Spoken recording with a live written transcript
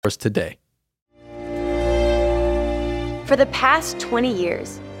us today. For the past 20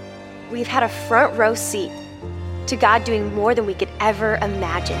 years, we've had a front row seat to God doing more than we could ever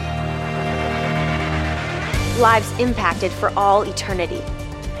imagine. Lives impacted for all eternity.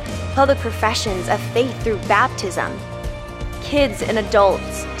 Public professions of faith through baptism. Kids and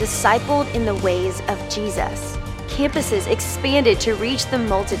adults discipled in the ways of Jesus. Campuses expanded to reach the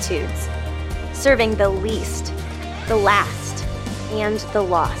multitudes, serving the least, the last, and the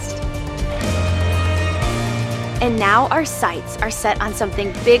lost. And now our sights are set on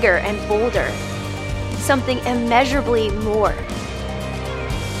something bigger and bolder, something immeasurably more.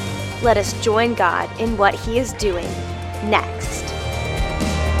 Let us join God in what He is doing next.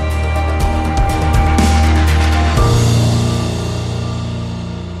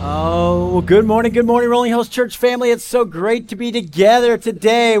 Oh, good morning, Rolling Hills Church family. It's so great to be together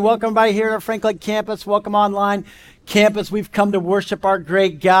today. Welcome everybody here at Franklin campus. Welcome online campus. We've come to worship our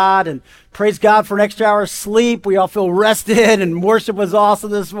great God and praise God for an extra hour of sleep. We all feel rested, and worship was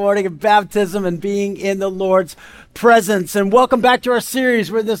awesome this morning, and baptism and being in the Lord's presence. And welcome back to our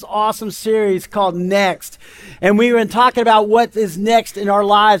series. We're in this awesome series called Next. And we've been talking about what is next in our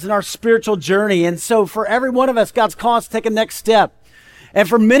lives and our spiritual journey. And so for every one of us, God's calling us to take a next step. And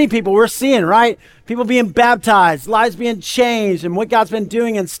for many people, we're seeing, right? People being baptized, lives being changed, and what God's been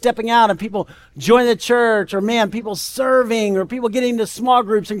doing and stepping out, and people joining the church, or people serving, or people getting into small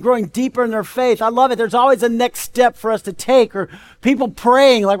groups and growing deeper in their faith. I love it. There's always a next step for us to take, or people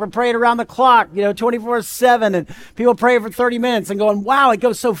praying, like we're praying around the clock, 24/7, and people praying for 30 minutes and going, wow, it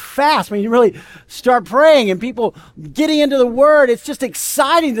goes so fast when you really start praying, and people getting into the Word. It's just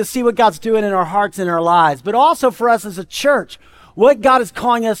exciting to see what God's doing in our hearts and our lives, but also for us as a church, what God is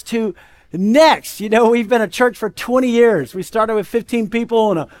calling us to next. We've been a church for 20 years. We started with 15 people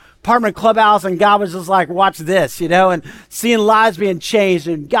in an apartment clubhouse, and God was just like, watch this, and seeing lives being changed,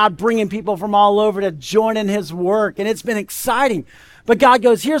 and God bringing people from all over to join in His work, and it's been exciting. But God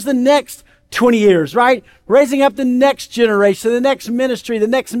goes, here's the next 20 years, right? Raising up the next generation, the next ministry, the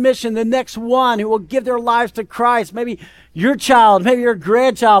next mission, the next one who will give their lives to Christ. Maybe your child, maybe your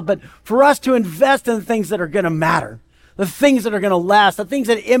grandchild, but for us to invest in the things that are going to matter. The things that are going to last, the things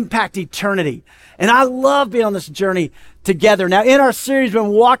that impact eternity. And I love being on this journey together. Now, in our series, we've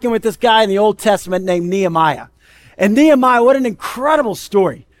been walking with this guy in the Old Testament named Nehemiah. And Nehemiah, what an incredible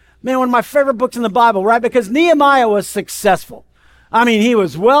story. Man, one of my favorite books in the Bible, right? Because Nehemiah was successful. He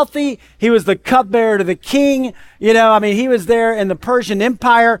was wealthy. He was the cupbearer to the king. He was there in the Persian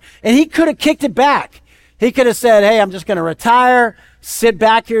Empire, and he could have kicked it back. He could have said, hey, I'm just going to retire, sit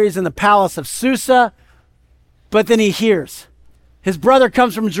back here. He's in the palace of Susa. But then he hears. His brother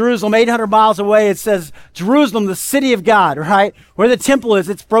comes from Jerusalem, 800 miles away. It says, Jerusalem, the city of God, right? Where the temple is,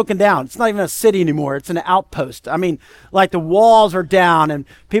 it's broken down. It's not even a city anymore. It's an outpost. Like the walls are down and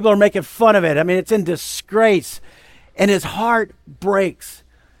people are making fun of it. It's in disgrace. And his heart breaks.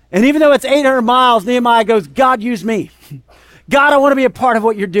 And even though it's 800 miles, Nehemiah goes, God, use me. God, I want to be a part of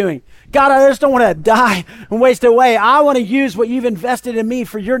what you're doing. God, I just don't want to die and waste away. I want to use what you've invested in me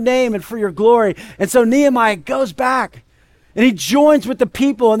for your name and for your glory. And so Nehemiah goes back and he joins with the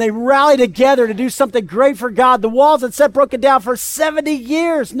people, and they rally together to do something great for God. The walls had set broken down for 70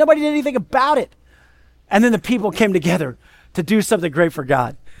 years. Nobody did anything about it. And then the people came together to do something great for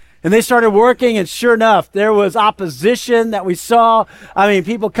God. And they started working, and sure enough, there was opposition that we saw.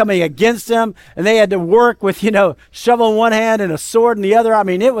 People coming against them, and they had to work with, shovel in one hand and a sword in the other.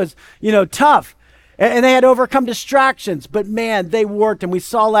 It was, tough. And they had to overcome distractions. But man, they worked, and we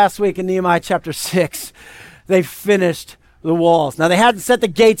saw last week in Nehemiah chapter 6, they finished the walls. Now, they hadn't set the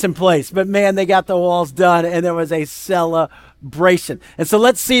gates in place, but man, they got the walls done, and there was a celebration. And so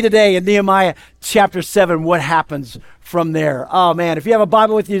let's see today in Nehemiah chapter 7 what happens from there. Oh man, if you have a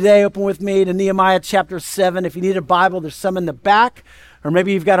Bible with you today, open with me to Nehemiah chapter 7. If you need a Bible, there's some in the back, or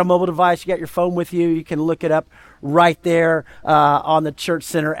maybe you've got a mobile device, you got your phone with you, you can look it up right there on the Church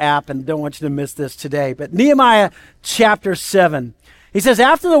Center app, and don't want you to miss this today. But Nehemiah chapter 7, he says,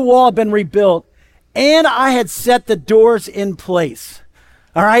 after the wall had been rebuilt, and I had set the doors in place.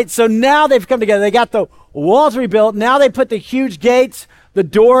 All right, so now they've come together. They got the walls rebuilt. Now they put the huge gates. The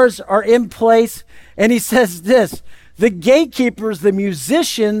doors are in place. And he says this, the gatekeepers, the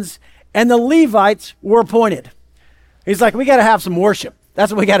musicians, and the Levites were appointed. He's like, we got to have some worship.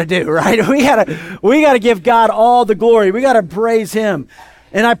 That's what we got to do, right? We got to give God all the glory. We got to praise him.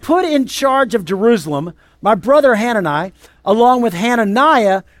 And I put in charge of Jerusalem my brother Hanani, along with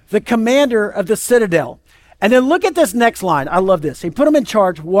Hananiah, the commander of the citadel. And then look at this next line. I love this. He put him in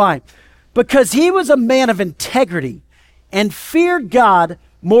charge. Why? Because he was a man of integrity and feared God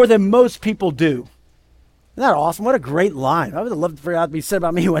more than most people do. Isn't that awesome? What a great line. I would love for that to be said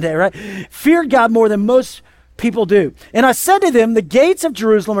about me one day, right? Fear God more than most people do. And I said to them, the gates of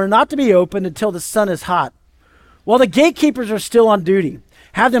Jerusalem are not to be opened until the sun is hot, while the gatekeepers are still on duty.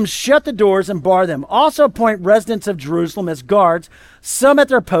 Have them shut the doors and bar them. Also appoint residents of Jerusalem as guards, some at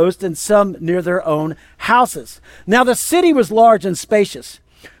their posts and some near their own houses. Now the city was large and spacious,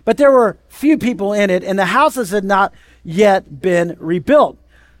 but there were few people in it, and the houses had not yet been rebuilt.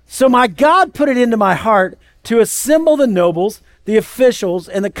 So my God put it into my heart to assemble the nobles, the officials,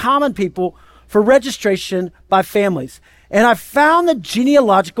 and the common people for registration by families. And I found the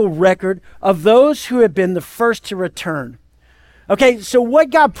genealogical record of those who had been the first to return. Okay, so what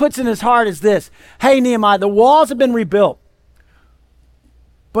God puts in his heart is this. Hey, Nehemiah, the walls have been rebuilt.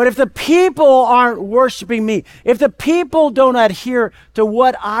 But if the people aren't worshiping me, if the people don't adhere to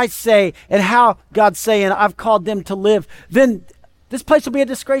what I say and how God's saying I've called them to live, then this place will be a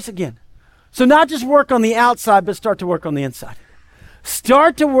disgrace again. So not just work on the outside, but start to work on the inside.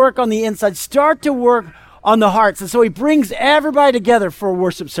 Start to work on the inside. Start to work on the hearts. And so he brings everybody together for a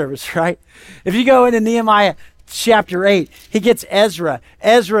worship service, right? If you go into Nehemiah chapter 8, he gets Ezra,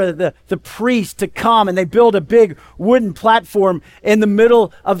 the priest, to come, and they build a big wooden platform in the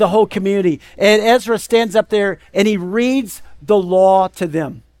middle of the whole community. And Ezra stands up there and he reads the law to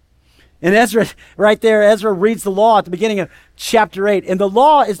them. And Ezra, right there, Ezra reads the law at the beginning of chapter 8. And the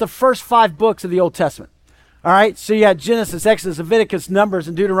law is the first 5 books of the Old Testament. All right, so you had Genesis, Exodus, Leviticus, Numbers,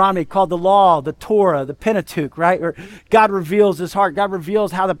 and Deuteronomy, called the law, the Torah, the Pentateuch, right? Where God reveals his heart. God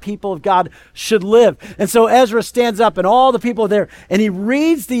reveals how the people of God should live. And so Ezra stands up, and all the people are there, and he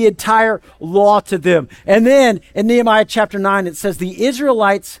reads the entire law to them. And then in Nehemiah chapter 9, it says the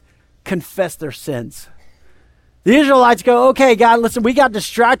Israelites confess their sins. The Israelites go, okay, God, listen, we got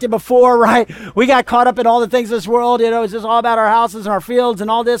distracted before, right? We got caught up in all the things of this world. It's just all about our houses and our fields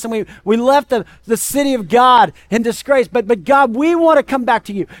and all this. And we left the city of God in disgrace. But God, we want to come back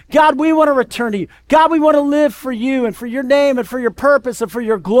to you. God, we want to return to you. God, we want to live for you and for your name and for your purpose and for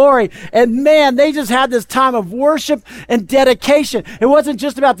your glory. And man, they just had this time of worship and dedication. It wasn't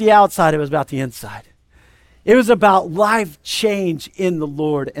just about the outside. It was about the inside. It was about life change in the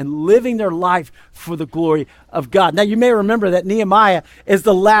Lord and living their life for the glory of God. Now, you may remember that Nehemiah is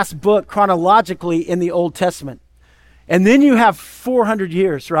the last book chronologically in the Old Testament. And then you have 400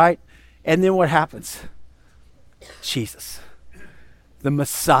 years, right? And then what happens? Jesus, the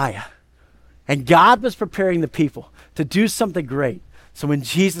Messiah. And God was preparing the people to do something great. So when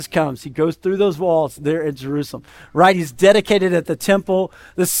Jesus comes, he goes through those walls there in Jerusalem, right? He's dedicated at the temple.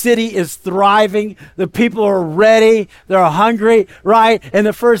 The city is thriving. The people are ready. They're hungry, right? And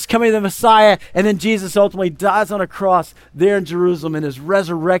the first coming of the Messiah. And then Jesus ultimately dies on a cross there in Jerusalem and is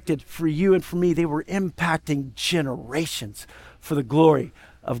resurrected for you and for me. They were impacting generations for the glory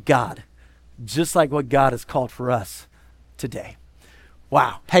of God, just like what God has called for us today.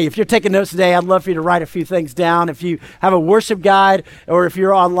 Wow. Hey, if you're taking notes today, I'd love for you to write a few things down. If you have a worship guide or if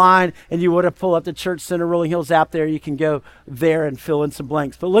you're online and you want to pull up the Church Center Rolling Hills app there, you can go there and fill in some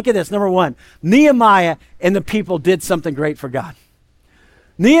blanks. But look at this. Number 1, Nehemiah and the people did something great for God.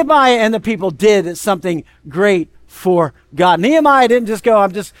 Nehemiah and the people did something great for God. Nehemiah didn't just go,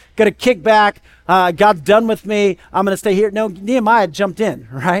 I'm just going to kick back. God's done with me. I'm going to stay here. No, Nehemiah jumped in,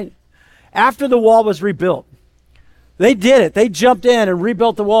 right? After the wall was rebuilt, they did it. They jumped in and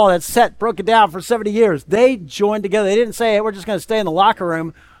rebuilt the wall that broke it down for 70 years. They joined together. They didn't say, hey, we're just going to stay in the locker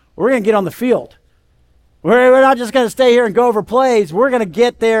room. We're going to get on the field. We're not just going to stay here and go over plays. We're going to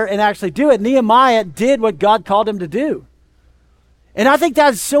get there and actually do it. Nehemiah did what God called him to do. And I think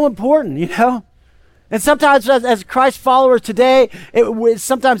that's so important, you know? And sometimes as Christ followers today, it's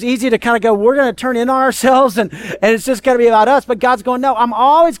sometimes easy to kind of go, we're going to turn in on ourselves and it's just going to be about us. But God's going, no, I'm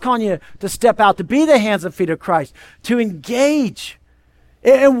always calling you to step out, to be the hands and feet of Christ, to engage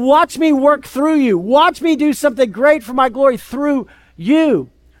and watch me work through you. Watch me do something great for my glory through you.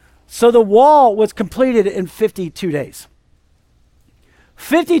 So the wall was completed in 52 days.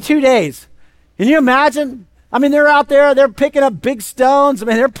 52 days. Can you imagine? I mean, they're out there, they're picking up big stones. I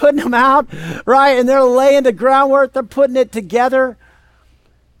mean, they're putting them out, right? And they're laying the groundwork, they're putting it together.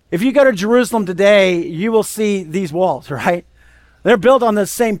 If you go to Jerusalem today, you will see these walls, right? They're built on the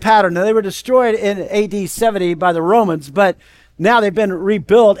same pattern. Now, they were destroyed in AD 70 by the Romans, but now they've been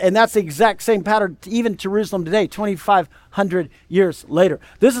rebuilt, and that's the exact same pattern even Jerusalem today, 2,500 years later.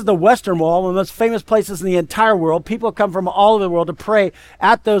 This is the Western Wall, one of the most famous places in the entire world. People come from all over the world to pray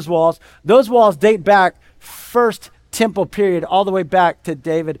at those walls. Those walls date back 1st temple period all the way back to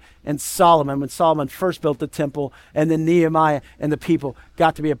David and Solomon, when Solomon first built the temple, and then Nehemiah and the people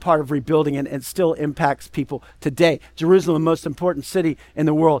got to be a part of rebuilding it, and still impacts people today. Jerusalem, the most important city in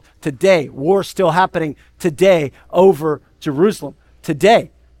the world today. War still happening today over Jerusalem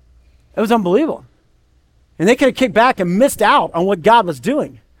today. It was unbelievable. And they could have kicked back and missed out on what God was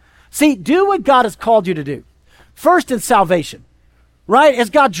doing. See, do what God has called you to do. First in salvation, right? As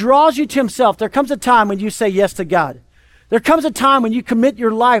God draws you to himself, there comes a time when you say yes to God. There comes a time when you commit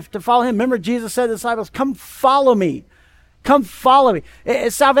your life to follow him. Remember, Jesus said to the disciples, come follow me. Come follow me.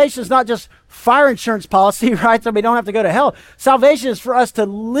 Salvation is not just fire insurance policy, right? So we don't have to go to hell. Salvation is for us to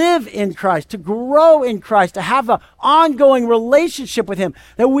live in Christ, to grow in Christ, to have an ongoing relationship with him,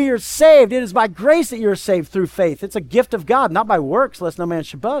 that we are saved. It is by grace that you're saved through faith. It's a gift of God, not by works, lest no man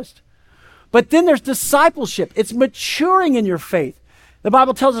should boast. But then there's discipleship. It's maturing in your faith. The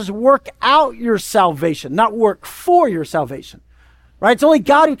Bible tells us work out your salvation, not work for your salvation. Right? It's only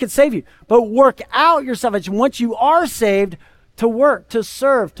God who can save you. But work out your salvation once you are saved, to work, to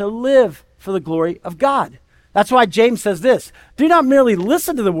serve, to live for the glory of God. That's why James says this: do not merely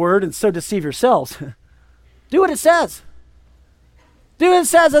listen to the word and so deceive yourselves. Do what it says. Do what it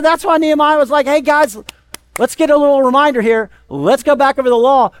says. And that's why Nehemiah was like, hey guys, let's get a little reminder here. Let's go back over the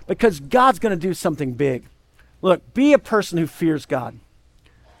law, because God's going to do something big. Look, be a person who fears God.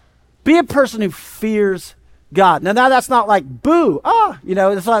 Be a person who fears God. Now that's not like, boo,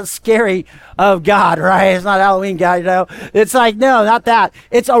 it's not scary of God, right? It's not Halloween, God, It's like, no, not that.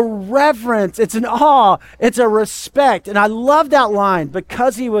 It's a reverence. It's an awe. It's a respect. And I love that line,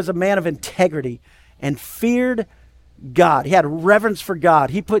 because he was a man of integrity and feared God. He had reverence for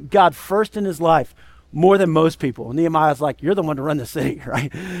God. He put God first in his life more than most people. Nehemiah's like, you're the one to run the city,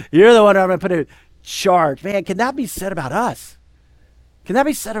 right? You're the one I'm going to put in charge. Man, can that be said about us? Can that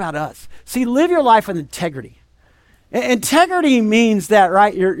be said about us? See, live your life with integrity. Integrity means that,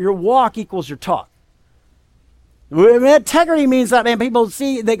 right, your walk equals your talk. Integrity means that, man, people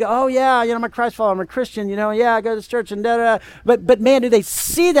see, they go, oh yeah, I'm a Christ follower, I'm a Christian, yeah, I go to church and da-da-da. But man, do they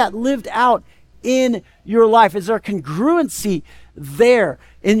see that lived out in your life? Is there congruency there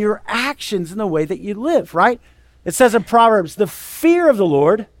in your actions and the way that you live, right? It says in Proverbs, the fear of the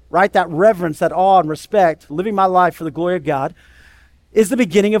Lord, right, that reverence, that awe and respect, living my life for the glory of God, is the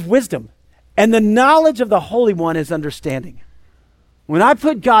beginning of wisdom. And the knowledge of the Holy One is understanding. When I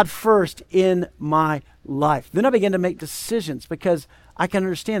put God first in my life, then I begin to make decisions, because I can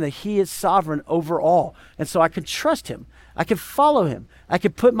understand that he is sovereign over all. And so I can trust him. I can follow him. I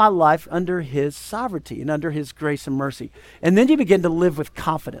can put my life under his sovereignty and under his grace and mercy. And then you begin to live with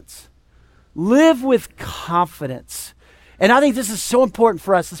confidence. Live with confidence. And I think this is so important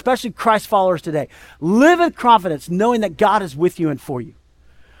for us, especially Christ followers today. Live with confidence, knowing that God is with you and for you.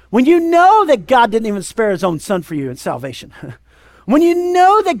 When you know that God didn't even spare his own son for you in salvation, when you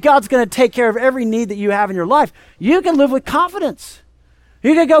know that God's going to take care of every need that you have in your life, you can live with confidence.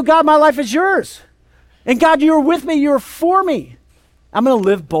 You can go, God, my life is yours. And God, you are with me, you are for me. I'm going to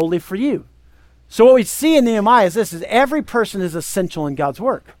live boldly for you. So what we see in Nehemiah is this: is every person is essential in God's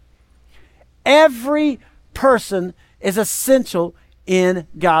work. Every person is essential in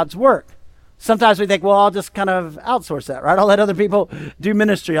God's work. Sometimes we think, well, I'll just kind of outsource that, right? I'll let other people do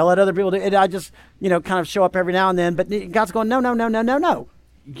ministry. I'll let other people do it. I just, kind of show up every now and then. But God's going, no.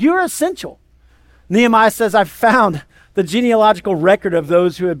 You're essential. Nehemiah says, I found the genealogical record of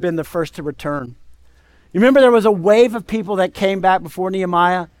those who had been the first to return. You remember there was a wave of people that came back before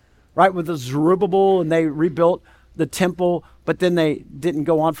Nehemiah, right, with the Zerubbabel, and they rebuilt the temple, but then they didn't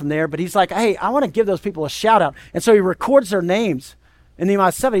go on from there. But he's like, hey, I want to give those people a shout out. And so he records their names. In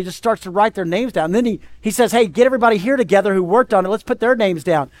Nehemiah 7, he just starts to write their names down. And then he says, hey, get everybody here together who worked on it. Let's put their names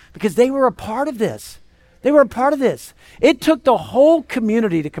down, because they were a part of this. They were a part of this. It took the whole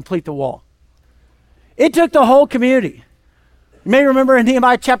community to complete the wall. It took the whole community. You may remember in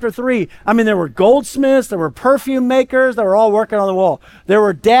Nehemiah chapter 3, there were goldsmiths, there were perfume makers, they were all working on the wall. There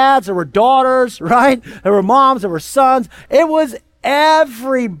were dads, there were daughters, right? There were moms, there were sons. It was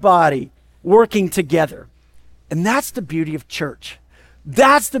everybody working together. And that's the beauty of church.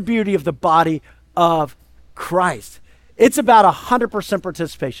 That's the beauty of the body of Christ. It's about 100%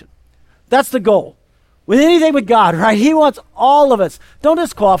 participation. That's the goal. With anything with God, right? He wants all of us. Don't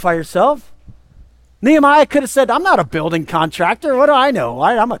disqualify yourself. Nehemiah could have said, I'm not a building contractor. What do I know?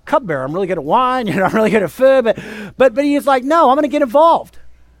 I'm a cupbearer. I'm really good at wine. I'm really good at food. But he's like, no, I'm going to get involved.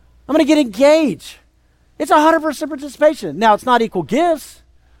 I'm going to get engaged. It's 100% participation. Now, it's not equal gifts,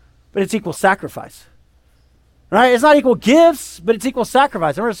 but it's equal sacrifice. Right? It's not equal gifts, but it's equal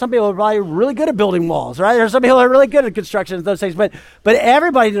sacrifice. Remember, some people are probably really good at building walls, right? There's some people that are really good at construction and those things, but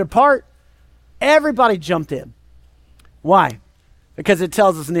everybody did a part. Everybody jumped in. Why? Because it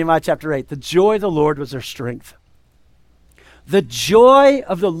tells us in Nehemiah chapter 8, the joy of the Lord was their strength. The joy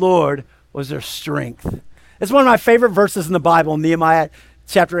of the Lord was their strength. It's one of my favorite verses in the Bible, Nehemiah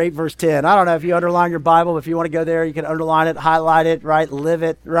chapter 8, verse 10. I don't know if you underline your Bible. If you want to go there, you can underline it, highlight it, right? Live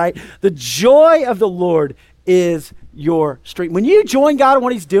it, right? The joy of the Lord is your strength. When you join God in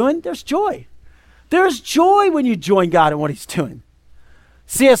what he's doing, there's joy. There's joy when you join God in what he's doing.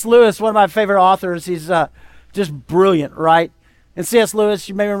 C.S. Lewis, one of my favorite authors, he's just brilliant, right? And C.S. Lewis,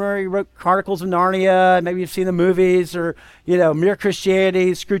 you may remember he wrote Chronicles of Narnia. Maybe you've seen the movies or, Mere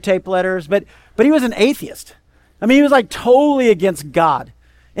Christianity, Screw Tape Letters. But he was an atheist. I mean, he was like totally against God.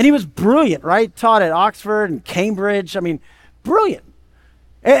 And he was brilliant, right? Taught at Oxford and Cambridge. I mean, brilliant.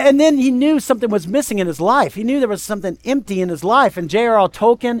 And then he knew something was missing in his life. He knew there was something empty in his life. And J.R.R.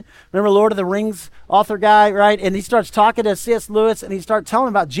 Tolkien, remember Lord of the Rings author guy, right? And he starts talking to C.S. Lewis and he starts telling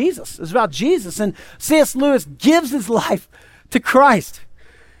him about Jesus. It's about Jesus. And C.S. Lewis gives his life to Christ.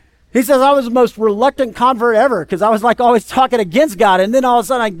 He says, I was the most reluctant convert ever because I was like always talking against God. And then all of a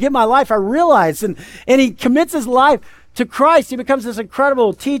sudden I give my life, I realize. And he commits his life to Christ. He becomes this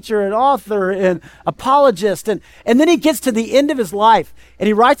incredible teacher and author and apologist. And then he gets to the end of his life and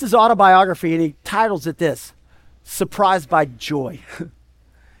he writes his autobiography and he titles it this, Surprised by Joy.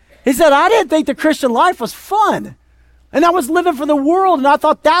 He said, I didn't think the Christian life was fun. And I was living for the world and I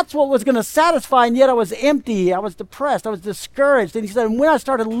thought that's what was going to satisfy. And yet I was empty. I was depressed. I was discouraged. And he said, when I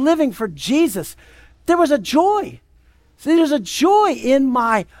started living for Jesus, there was a joy. See, there's a joy in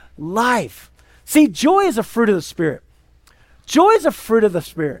my life. See, joy is a fruit of the Spirit. Joy is a fruit of the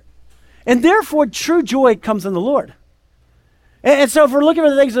Spirit. And therefore, true joy comes in the Lord. And so if we're looking for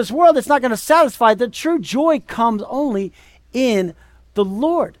the things of this world, it's not going to satisfy. The true joy comes only in the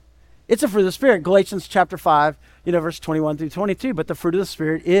Lord. It's a fruit of the Spirit. Galatians chapter 5, verse 21 through 22. But the fruit of the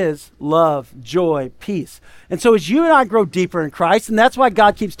Spirit is love, joy, peace. And so as you and I grow deeper in Christ, and that's why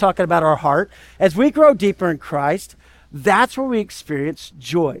God keeps talking about our heart, as we grow deeper in Christ, that's where we experience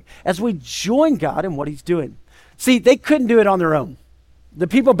joy. As we join God in what he's doing. See, they couldn't do it on their own. The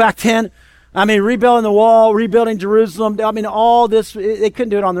people back then, rebuilding the wall, rebuilding Jerusalem, all this, they couldn't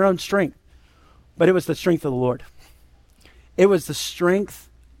do it on their own strength. But it was the strength of the Lord. It was the strength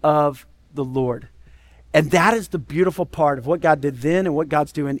of the Lord. And that is the beautiful part of what God did then and what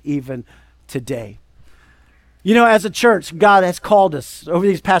God's doing even today. As a church, God has called us over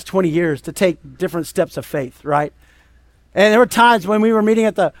these past 20 years to take different steps of faith, right? And there were times when we were meeting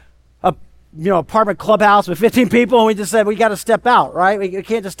at the apartment clubhouse with 15 people and we just said, we got to step out, right? We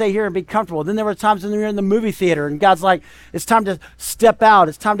can't just stay here and be comfortable. Then there were times when we were in the movie theater and God's like, it's time to step out.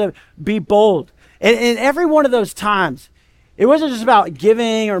 It's time to be bold. And every one of those times, it wasn't just about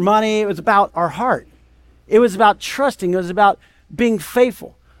giving or money. It was about our heart. It was about trusting. It was about being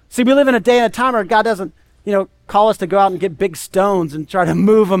faithful. See, we live in a day and a time where God doesn't, call us to go out and get big stones and try to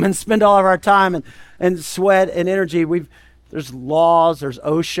move them and spend all of our time and sweat and energy. There's laws, there's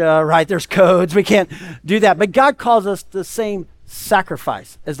OSHA, right? There's codes. We can't do that. But God calls us the same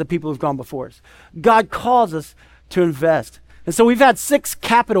sacrifice as the people who've gone before us. God calls us to invest. And so we've had 6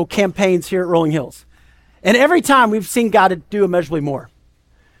 capital campaigns here at Rolling Hills. And every time we've seen God do immeasurably more.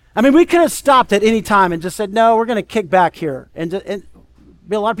 We could have stopped at any time and just said, no, we're going to kick back here. And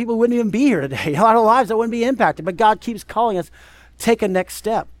a lot of people wouldn't even be here today. A lot of lives that wouldn't be impacted. But God keeps calling us, take a next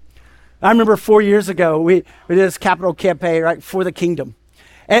step. I remember 4 years ago, we did this capital campaign, right, for the kingdom.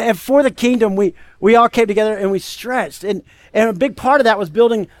 And for the kingdom, we all came together and we stretched. And a big part of that was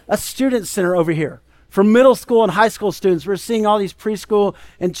building a student center over here. For middle school and high school students, we're seeing all these preschool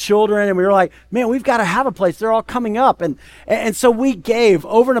and children, and we were like, man, we've got to have a place. They're all coming up. And so we gave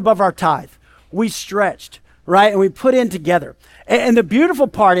over and above our tithe. We stretched, right, and we put in together. And the beautiful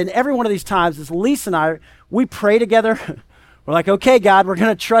part in every one of these times is Lisa and I, we pray together. We're like, okay, God, we're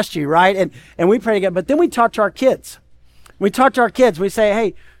going to trust you, right? And we pray together. But then we talk to our kids. We talk to our kids. We say,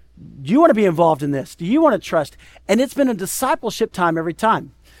 hey, do you want to be involved in this? Do you want to trust? And it's been a discipleship time every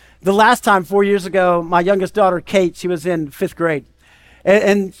time. The last time, 4 years ago, my youngest daughter, Kate, she was in 5th grade.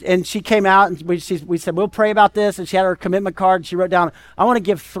 And she came out and we said, we'll pray about this. And she had her commitment card. And she wrote down, I want to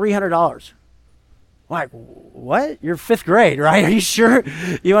give $300. I'm like, what? You're 5th grade, right? Are you sure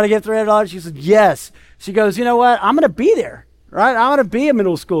you want to give $300? She said, yes. She goes, you know what? I'm going to be there. Right? I want to be a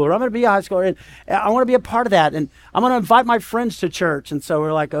middle schooler. I'm going to be a high schooler. And I want to be a part of that. And I'm going to invite my friends to church. And so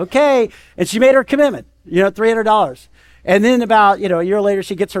we're like, okay. And she made her commitment, $300. And then about, a year later,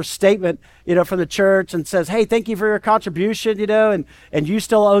 she gets her statement, from the church and says, hey, thank you for your contribution, and you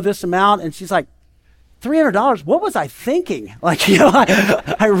still owe this amount. And she's like, $300, what was I thinking? Like,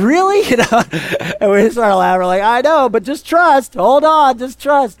 I really, and we started laughing. We're like, I know, but just trust. Hold on, just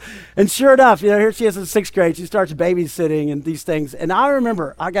trust. And sure enough, here she is in 6th grade. She starts babysitting and these things. And I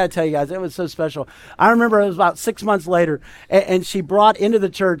remember, I got to tell you guys, it was so special. I remember it was about 6 months later, and she brought into the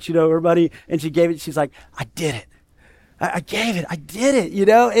church, everybody, and she gave it. She's like, I did it. I gave it. I did it,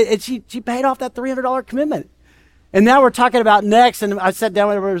 and she paid off that $300 commitment. And now we're talking about next, and I sat down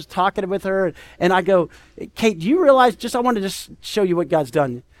with her, I was talking with her, and I go, Kate, do you realize, I want to just show you what God's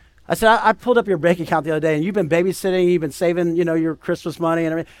done. I said, I pulled up your bank account the other day, and you've been babysitting, you've been saving, your Christmas money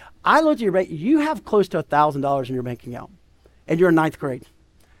and everything. I looked at your bank, you have close to $1,000 in your bank account, and you're in 9th grade.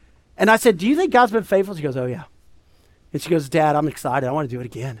 And I said, do you think God's been faithful? She goes, oh yeah. And she goes, Dad, I'm excited, I want to do it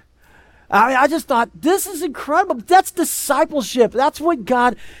again. I just thought, this is incredible. That's discipleship. That's what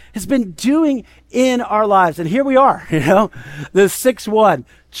God has been doing in our lives. And here we are, the 6-1,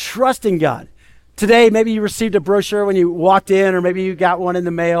 trusting God. Today, maybe you received a brochure when you walked in, or maybe you got one in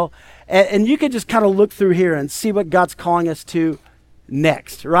the mail. And you can just kind of look through here and see what God's calling us to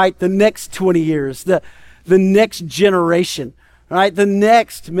next, right? The next 20 years, the next generation, right? The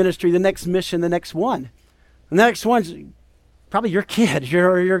next ministry, the next mission, the next one. And the next one's probably your kid,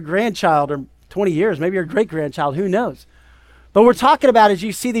 your grandchild, or 20 years, maybe your great-grandchild, who knows? But we're talking about, as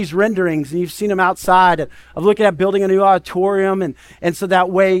you see these renderings, and you've seen them outside, of looking at building a new auditorium, and so that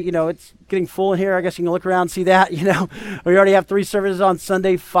way, it's getting full in here. I guess you can look around and see that, We already have 3 services on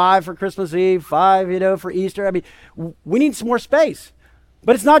Sunday, 5 for Christmas Eve, 5, for Easter. I mean, we need some more space.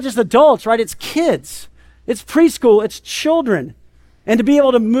 But it's not just adults, right? It's kids. It's preschool. It's children. And to be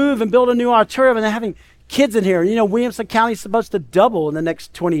able to move and build a new auditorium and having kids in here. Williamson County is supposed to double in the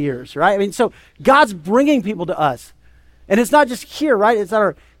next 20 years, right? So God's bringing people to us. And it's not just here, right? It's at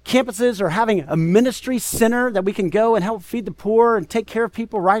our campuses, or having a ministry center that we can go and help feed the poor and take care of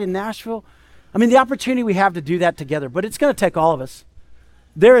people right in Nashville. The opportunity we have to do that together, but it's going to take all of us.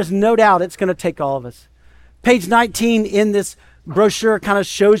 There is no doubt it's going to take all of us. Page 19 in this brochure kind of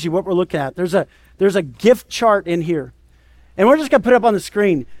shows you what we're looking at. There's a gift chart in here. And we're just going to put it up on the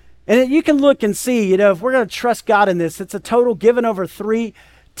screen. And you can look and see, if we're going to trust God in this, it's a total given over 3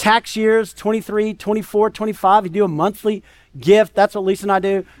 tax years, 23, 24, 25. You do a monthly gift. That's what Lisa and I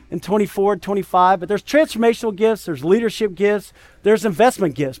do in 24, 25. But there's transformational gifts, there's leadership gifts, there's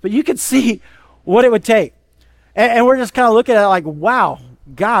investment gifts. But you can see what it would take. And we're just kind of looking at it like, wow,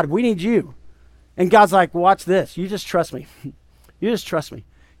 God, we need you. And God's like, watch this. You just trust me. You just trust me.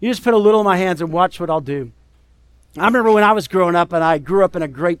 You just put a little in my hands and watch what I'll do. I remember when I was growing up, and I grew up in a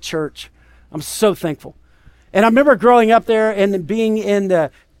great church. I'm so thankful. And I remember growing up there and being in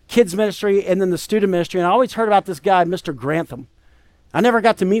the kids ministry and then the student ministry, and I always heard about this guy, Mr. Grantham. I never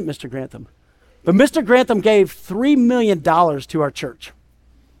got to meet Mr. Grantham. But Mr. Grantham gave $3 million to our church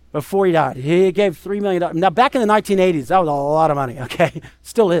before he died. He gave $3 million. Now, back in the 1980s, that was a lot of money, okay?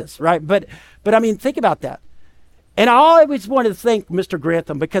 Still is, right? But think about that. And I always wanted to thank Mr.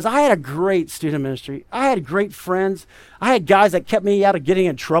 Grantham, because I had a great student ministry. I had great friends. I had guys that kept me out of getting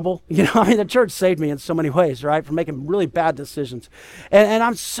in trouble. The church saved me in so many ways, right, from making really bad decisions. And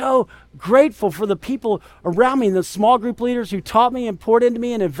I'm so grateful for the people around me, and the small group leaders who taught me and poured into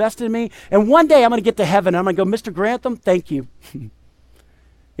me and invested in me. And one day I'm going to get to heaven, and I'm going to go, Mr. Grantham, thank you.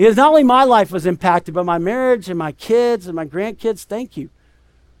 Because not only my life was impacted, but my marriage and my kids and my grandkids, thank you.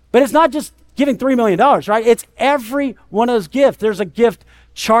 But it's not just giving $3 million, right? It's every one of those gifts. There's a gift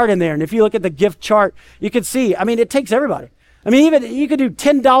chart in there. And if you look at the gift chart, you can see, it takes everybody. Even you could do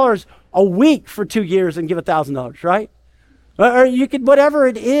 $10 a week for 2 years and give $1,000, right? Or you could, whatever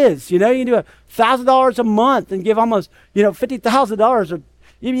it is, you can do $1,000 a month and give almost, $50,000. Or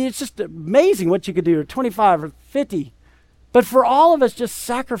it's just amazing what you could do, or 25 or 50. But for all of us, just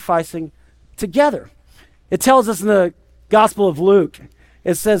sacrificing together. It tells us in the Gospel of Luke,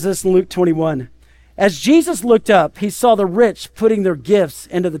 it says this in Luke 21. As Jesus looked up, he saw the rich putting their gifts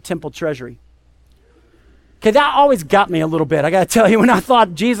into the temple treasury. Okay, that always got me a little bit. I got to tell you, when I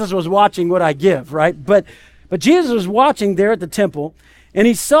thought Jesus was watching what I give, right? But Jesus was watching there at the temple, and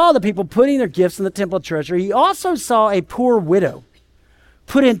he saw the people putting their gifts in the temple treasury. He also saw a poor widow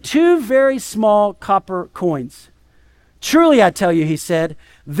put in 2 very small copper coins. Truly, I tell you, he said,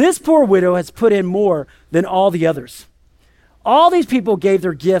 this poor widow has put in more than all the others. All these people gave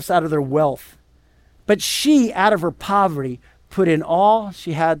their gifts out of their wealth, but she, out of her poverty, put in all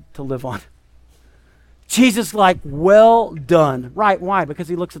she had to live on. Jesus, well done. Right, why? Because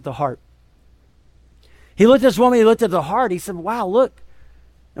he looks at the heart. He looked at this woman, he looked at the heart. He said, wow, look.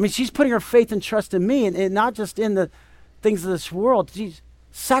 She's putting her faith and trust in me, and not just in the things of this world. She's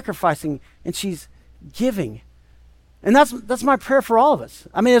sacrificing, and she's giving. And that's my prayer for all of us.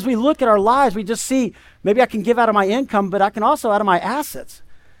 I mean, as we look at our lives, we just see, maybe I can give out of my income, but I can also out of my assets.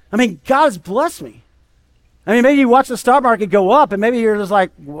 I mean, God has blessed me. I mean, maybe you watch the stock market go up and maybe you're just like,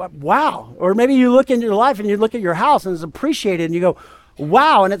 wow. Or maybe you look into your life and you look at your house and it's appreciated and you go,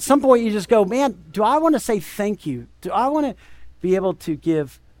 wow. And at some point you just go, man, do I want to say thank you? Do I want to be able to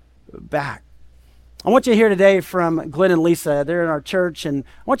give back? I want you to hear today from Glenn and Lisa. They're in our church, and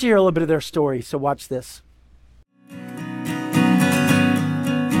I want you to hear a little bit of their story. So watch this.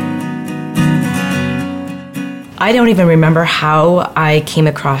 I don't even remember how I came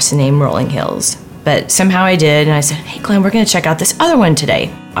across the name Rolling Hills, but somehow I did, and I said, hey, Glenn, we're going to check out this other one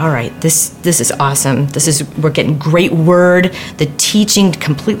today. All right, this is awesome. We're getting great word. The teaching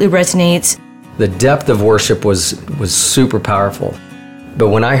completely resonates. The depth of worship was super powerful. But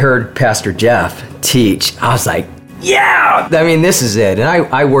when I heard Pastor Jeff teach, I was like, yeah, I mean, this is it. And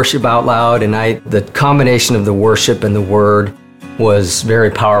I worship out loud, and the combination of the worship and the word was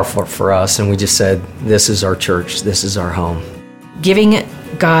very powerful for us. And we just said, this is our church. This is our home. Giving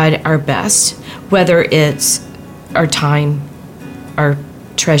God our best, whether it's our time, our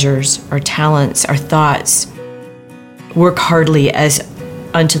treasures, our talents, our thoughts. Work hardly as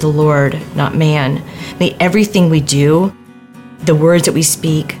unto the Lord, not man. May everything we do, the words that we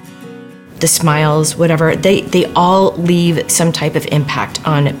speak, the smiles, whatever, they all leave some type of impact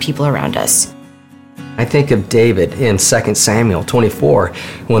on people around us. I think of David in 2 Samuel 24,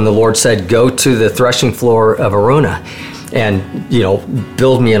 when the Lord said, go to the threshing floor of Araunah and,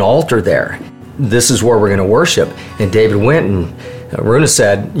 build me an altar there. This is where we're going to worship. And David went, and Araunah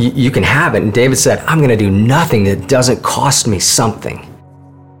said, you can have it. And David said, I'm going to do nothing that doesn't cost me something.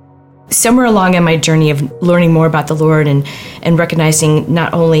 Somewhere along in my journey of learning more about the Lord and recognizing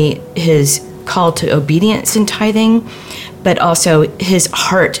not only his call to obedience in tithing, but also his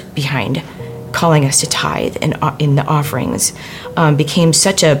heart behind calling us to tithe and in the offerings, became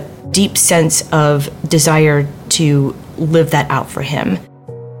such a deep sense of desire to live that out for him.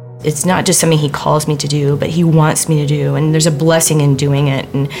 It's not just something he calls me to do, but he wants me to do, and there's a blessing in doing it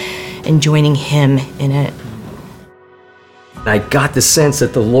and joining him in it. I got the sense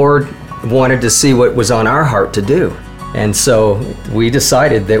that the Lord wanted to see what was on our heart to do. And so we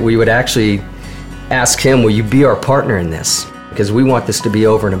decided that we would actually ask him, will you be our partner in this? Because we want this to be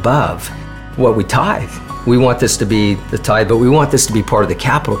over and above what we tithe. We want this to be the tithe, but we want this to be part of the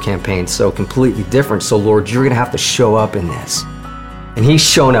capital campaign, so completely different. So Lord, you're going to have to show up in this. And he's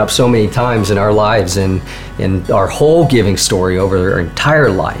shown up so many times in our lives and in our whole giving story over our entire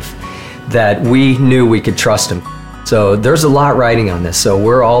life that we knew we could trust him. So there's a lot riding on this. So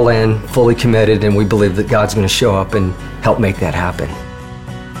we're all in, fully committed, and we believe that God's going to show up and help make that happen.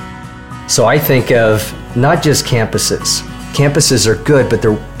 So I think of not just campuses. Campuses are good, but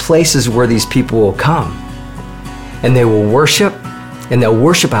they're places where these people will come. And they will worship, and they'll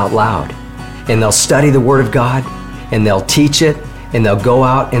worship out loud. And they'll study the Word of God, and they'll teach it, and they'll go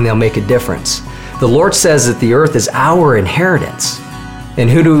out and they'll make a difference. The Lord says that the earth is our inheritance. And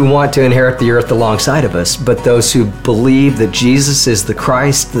who do we want to inherit the earth alongside of us but those who believe that Jesus is the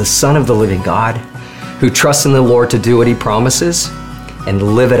Christ, the Son of the living God, who trusts in the Lord to do what he promises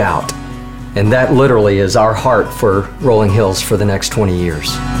and live it out. And that literally is our heart for Rolling Hills for the next 20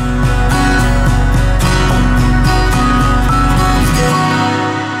 years.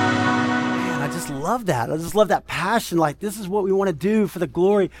 Man, I just love that. I just love that passion. Like, this is what we want to do for the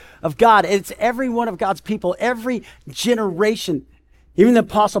glory of God. It's every one of God's people, every generation. Even the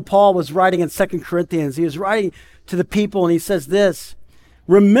Apostle Paul was writing in 2 Corinthians. He was writing to the people, and he says this,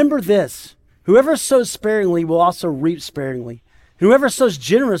 remember this, whoever sows sparingly will also reap sparingly. Whoever sows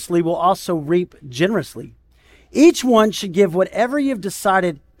generously will also reap generously. Each one should give whatever you've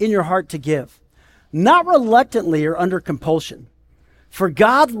decided in your heart to give, not reluctantly or under compulsion. For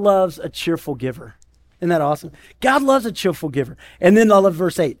God loves a cheerful giver. Isn't that awesome? God loves a cheerful giver. And then I love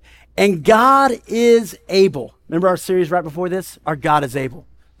verse 8. And God is able. Remember our series right before this? Our God is able.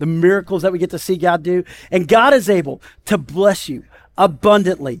 The miracles that we get to see God do. And God is able to bless you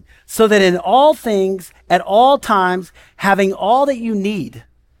abundantly, so that in all things, at all times, having all that you need,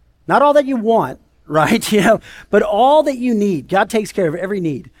 not all that you want, right? But all that you need, God takes care of every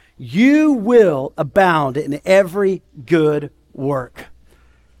need. You will abound in every good work.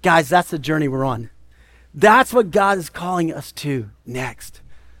 Guys, that's the journey we're on. That's what God is calling us to next.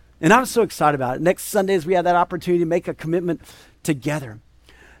 And I'm so excited about it. Next Sundays, we have that opportunity to make a commitment together.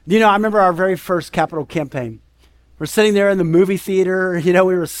 I remember our very first capital campaign. We're sitting there in the movie theater. We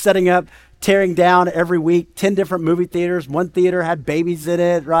were setting up, tearing down every week, 10 different movie theaters. One theater had babies in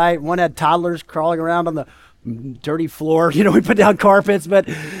it, right? One had toddlers crawling around on the dirty floor. We put down carpets. But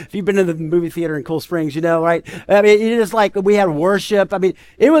if you've been to the movie theater in Cool Springs, right? I mean, it just like we had worship. I mean,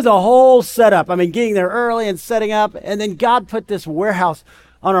 it was a whole setup. I mean, getting there early and setting up. And then God put this warehouse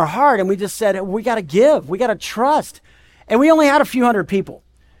on our heart. And we just said, we got to give. We got to trust. And we only had a few hundred people.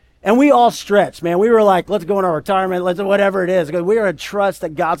 And we all stretched, man. We were like, let's go into our retirement. Let's whatever it is. Because we were to trust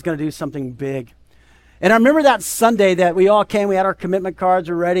that God's going to do something big. And I remember that Sunday that we all came, we had our commitment cards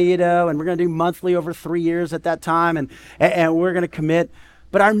ready, and we're going to do monthly over 3 years at that time, and we're going to commit.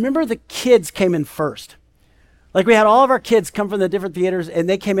 But I remember the kids came in first. Like we had all of our kids come from the different theaters, and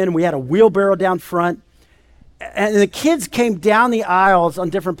they came in, and we had a wheelbarrow down front. And the kids came down the aisles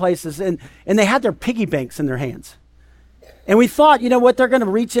on different places, and they had their piggy banks in their hands. And we thought, what, they're going to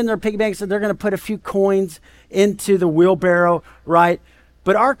reach in their piggy banks, and they're going to put a few coins into the wheelbarrow, right?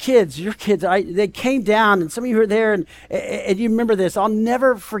 But our kids, your kids, they came down, and some of you were there, and you remember this. I'll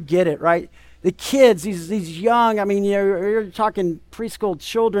never forget it, right? The kids, these young, I mean, you're talking preschool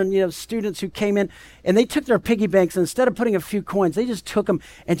children, students who came in, and they took their piggy banks, and instead of putting a few coins, they just took them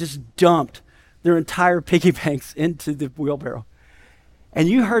and just dumped their entire piggy banks into the wheelbarrow. And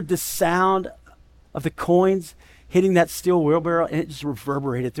you heard the sound of the coins hitting that steel wheelbarrow, and it just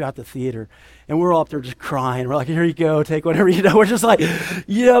reverberated throughout the theater. And we're all up there just crying. We're like, here you go, take whatever, We're just like,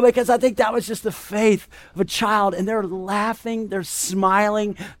 because I think that was just the faith of a child. And they're laughing, they're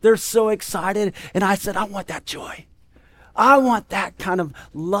smiling, they're so excited. And I said, I want that joy. I want that kind of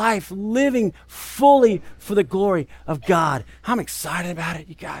life, living fully for the glory of God. I'm excited about it,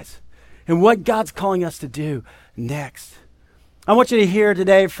 you guys. And what God's calling us to do next. I want you to hear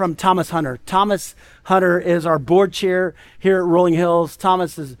today from Thomas Hunter. Thomas Hunter is our board chair here at Rolling Hills.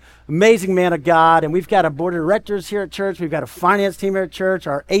 Thomas is an amazing man of God, and we've got a board of directors here at church. We've got a finance team here at church,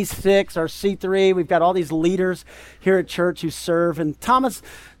 our A6, our C3. We've got all these leaders here at church who serve. And Thomas,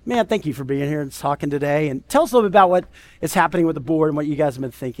 man, thank you for being here and talking today. And tell us a little bit about what is happening with the board and what you guys have been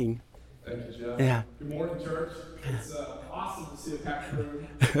thinking. Thank you, Jeff. Yeah. Good morning, church. It's awesome to see a packed room.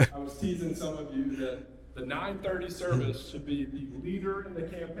 I was teasing some of you that the 9:30 service should be the leader in the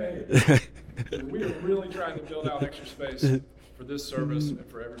campaign. We are really trying to build out extra space for this service and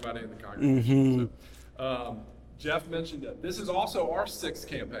for everybody in the congregation. So, Jeff mentioned that this is also our 6th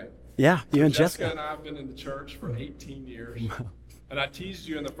campaign. Yeah, you and Jessica and I have been in the church for 18 years. And I teased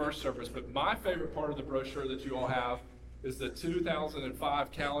you in the first service, but my favorite part of the brochure that you all have is the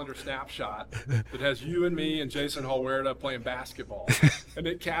 2005 calendar snapshot that has you and me and Jason Holwerda playing basketball. And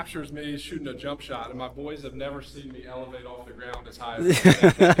it captures me shooting a jump shot, and my boys have never seen me elevate off the ground as high as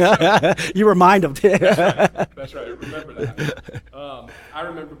that. You remind them. That's right. Remember that. I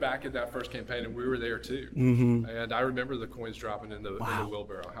remember back at that first campaign, and we were there too. And I remember the coins dropping in the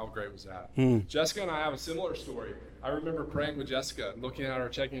wheelbarrow. How great was that? Jessica and I have a similar story. I remember praying with Jessica and looking at our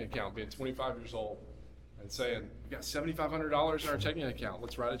checking account, being 25 years old, and saying, we got $7,500 in our checking account.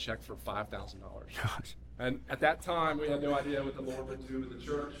 Let's write a check for $5,000. And at that time, we had no idea what the Lord would do with the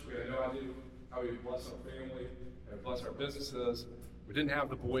church. We had no idea how He would bless our family and bless our businesses. We didn't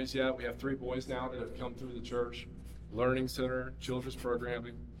have the boys yet. We have 3 boys now that have come through the church. Learning Center, children's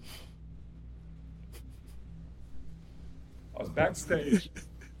programming. I was backstage,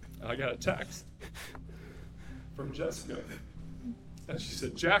 and I got a text from Jessica. And she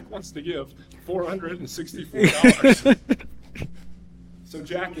said, Jack wants to give $464. So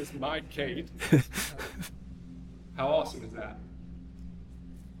Jack is my Kate. How awesome is that?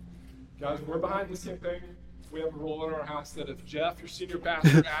 Guys, we're behind this campaign. We have a rule in our house that if Jeff, your senior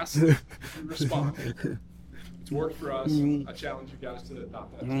pastor, asks, you respond. It's worked for us. I challenge you guys to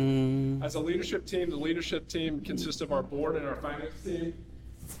adopt that. As a leadership team, the leadership team consists of our board and our finance team.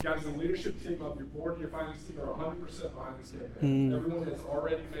 Guys, the leadership team of your board and your finance team are 100% behind this campaign. Everyone has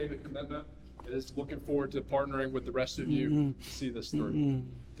already made a commitment and is looking forward to partnering with the rest of you to see this through.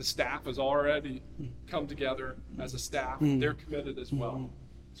 The staff has already come together as a staff. They're committed as well.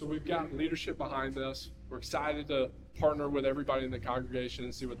 So we've got leadership behind this. We're excited to partner with everybody in the congregation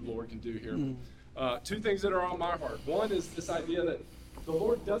and see what the Lord can do here. 2 things that are on my heart. One is this idea that the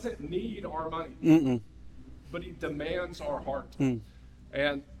Lord doesn't need our money, but He demands our heart.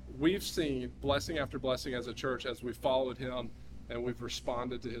 And we've seen blessing after blessing as a church as we've followed Him and we've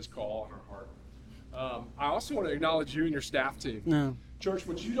responded to His call in our heart. I also want to acknowledge you and your staff team. Church,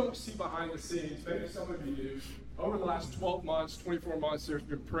 what you don't see behind the scenes, maybe some of you do, over the last 12 months, 24 months, there's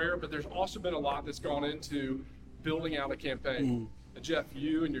been prayer, but there's also been a lot that's gone into building out a campaign. And Jeff,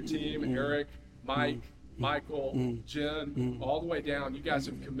 you and your team, Eric, Mike, Michael, Jen, all the way down, you guys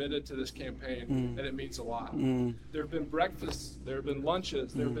have committed to this campaign, and it means a lot. There have been breakfasts, there have been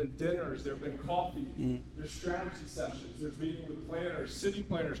lunches, there have been dinners, there have been coffee, there's strategy sessions, there's meeting with planners, city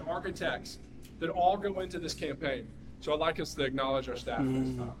planners, architects, that all go into this campaign. So I'd like us to acknowledge our staff at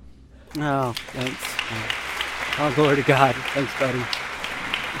this time. Oh, thanks. Oh, glory to God. Thanks, buddy.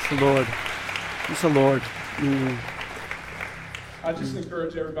 It's the Lord. It's the Lord. I just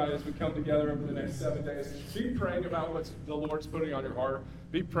encourage everybody as we come together over the next 7 days, be praying about what the Lord's putting on your heart.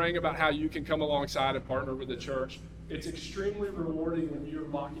 Be praying about how you can come alongside and partner with the church. It's extremely rewarding when you're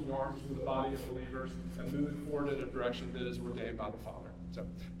locking arms with the body of believers and moving forward in a direction that is ordained by the Father. So,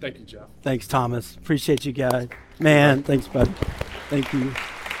 thank you, Jeff. Thanks, Thomas. Appreciate you guys. Man, thanks, buddy. Thank you.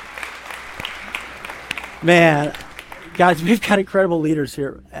 Man, guys, we've got incredible leaders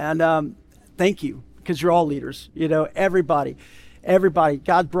here. And thank you, because you're all leaders. You know, everybody.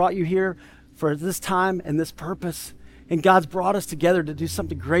 God brought you here for this time and this purpose. And God's brought us together to do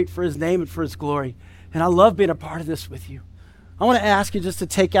something great for his name and for his glory. And I love being a part of this with you. I want to ask you just to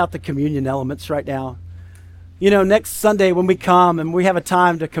take out the communion elements right now. You know, next Sunday when we come and we have a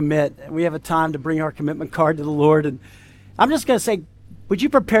time to commit, and we have a time to bring our commitment card to the Lord, and I'm just going to say, would you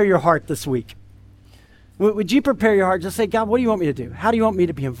prepare your heart this week? Would you prepare your heart? Just say, God, what do you want me to do? How do you want me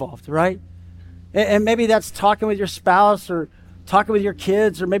to be involved, right? And maybe that's talking with your spouse or talking with your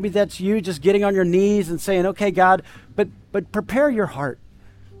kids, or maybe that's you just getting on your knees and saying, okay, God, but prepare your heart.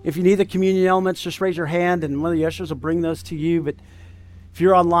 If you need the communion elements, just raise your hand and one of the ushers will bring those to you. But if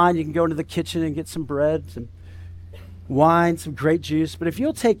you're online, you can go into the kitchen and get some bread, some wine, some grape juice. But if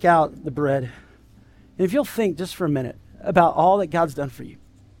you'll take out the bread, and if you'll think just for a minute about all that God's done for you,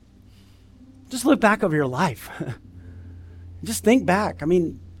 just look back over your life. Just think back. I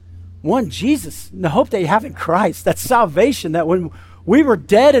mean, one, Jesus, the hope that you have in Christ, that salvation, that when we were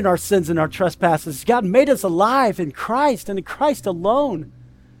dead in our sins and our trespasses, God made us alive in Christ and in Christ alone.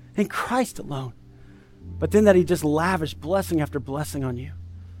 In Christ alone. But then that he just lavished blessing after blessing on you.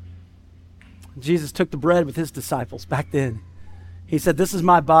 Jesus took the bread with his disciples back then. He said, this is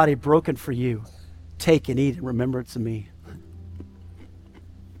my body broken for you. Take and eat in remembrance of me.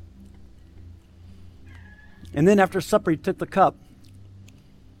 And then after supper, he took the cup.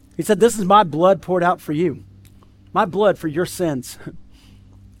 He said, this is my blood poured out for you. My blood for your sins.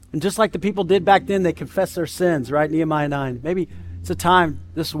 And just like the people did back then, they confessed their sins, right? Nehemiah 9. Maybe it's a time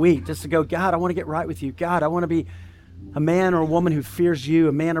this week just to go, God, I want to get right with you. God, I want to be a man or a woman who fears you,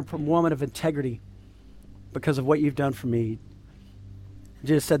 a man or a woman of integrity because of what you've done for me.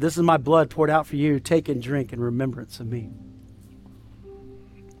 Jesus said, this is my blood poured out for you. Take and drink in remembrance of me.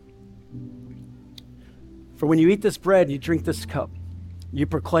 For when you eat this bread and you drink this cup, you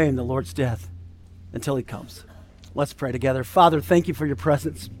proclaim the Lord's death until he comes. Let's pray together. Father, thank you for your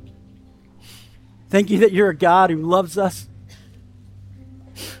presence. Thank you that you're a God who loves us,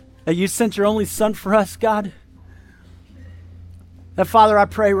 that you sent your only son for us, God. That, Father, I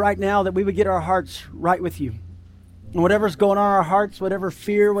pray right now that we would get our hearts right with you. And whatever's going on in our hearts, whatever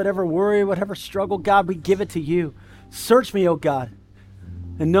fear, whatever worry, whatever struggle, God, we give it to you. Search me, O God,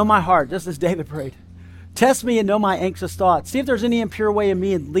 and know my heart, just as David prayed. Test me and know my anxious thoughts. See if there's any impure way in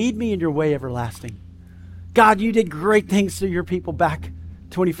me and lead me in your way everlasting. God, you did great things to your people back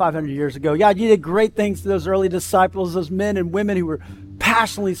 2,500 years ago. God, you did great things to those early disciples, those men and women who were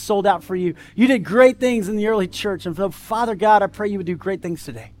passionately sold out for you. You did great things in the early church. And so, Father God, I pray you would do great things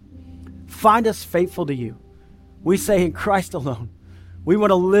today. Find us faithful to you. We say in Christ alone, we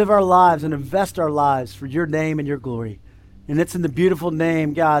want to live our lives and invest our lives for your name and your glory. And it's in the beautiful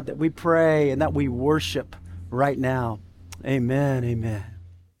name, God, that we pray and that we worship right now. Amen, amen.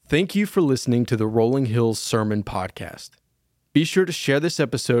 Thank you for listening to the Rolling Hills Sermon Podcast. Be sure to share this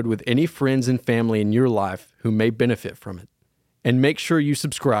episode with any friends and family in your life who may benefit from it. And make sure you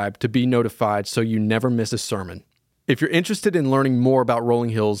subscribe to be notified so you never miss a sermon. If you're interested in learning more about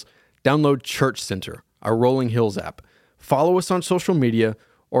Rolling Hills, download Church Center, our Rolling Hills app. Follow us on social media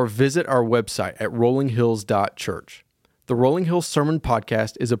or visit our website at rollinghills.church. The Rolling Hills Sermon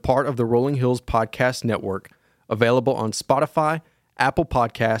Podcast is a part of the Rolling Hills Podcast Network, available on Spotify, Apple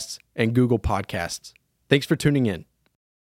Podcasts, and Google Podcasts. Thanks for tuning in.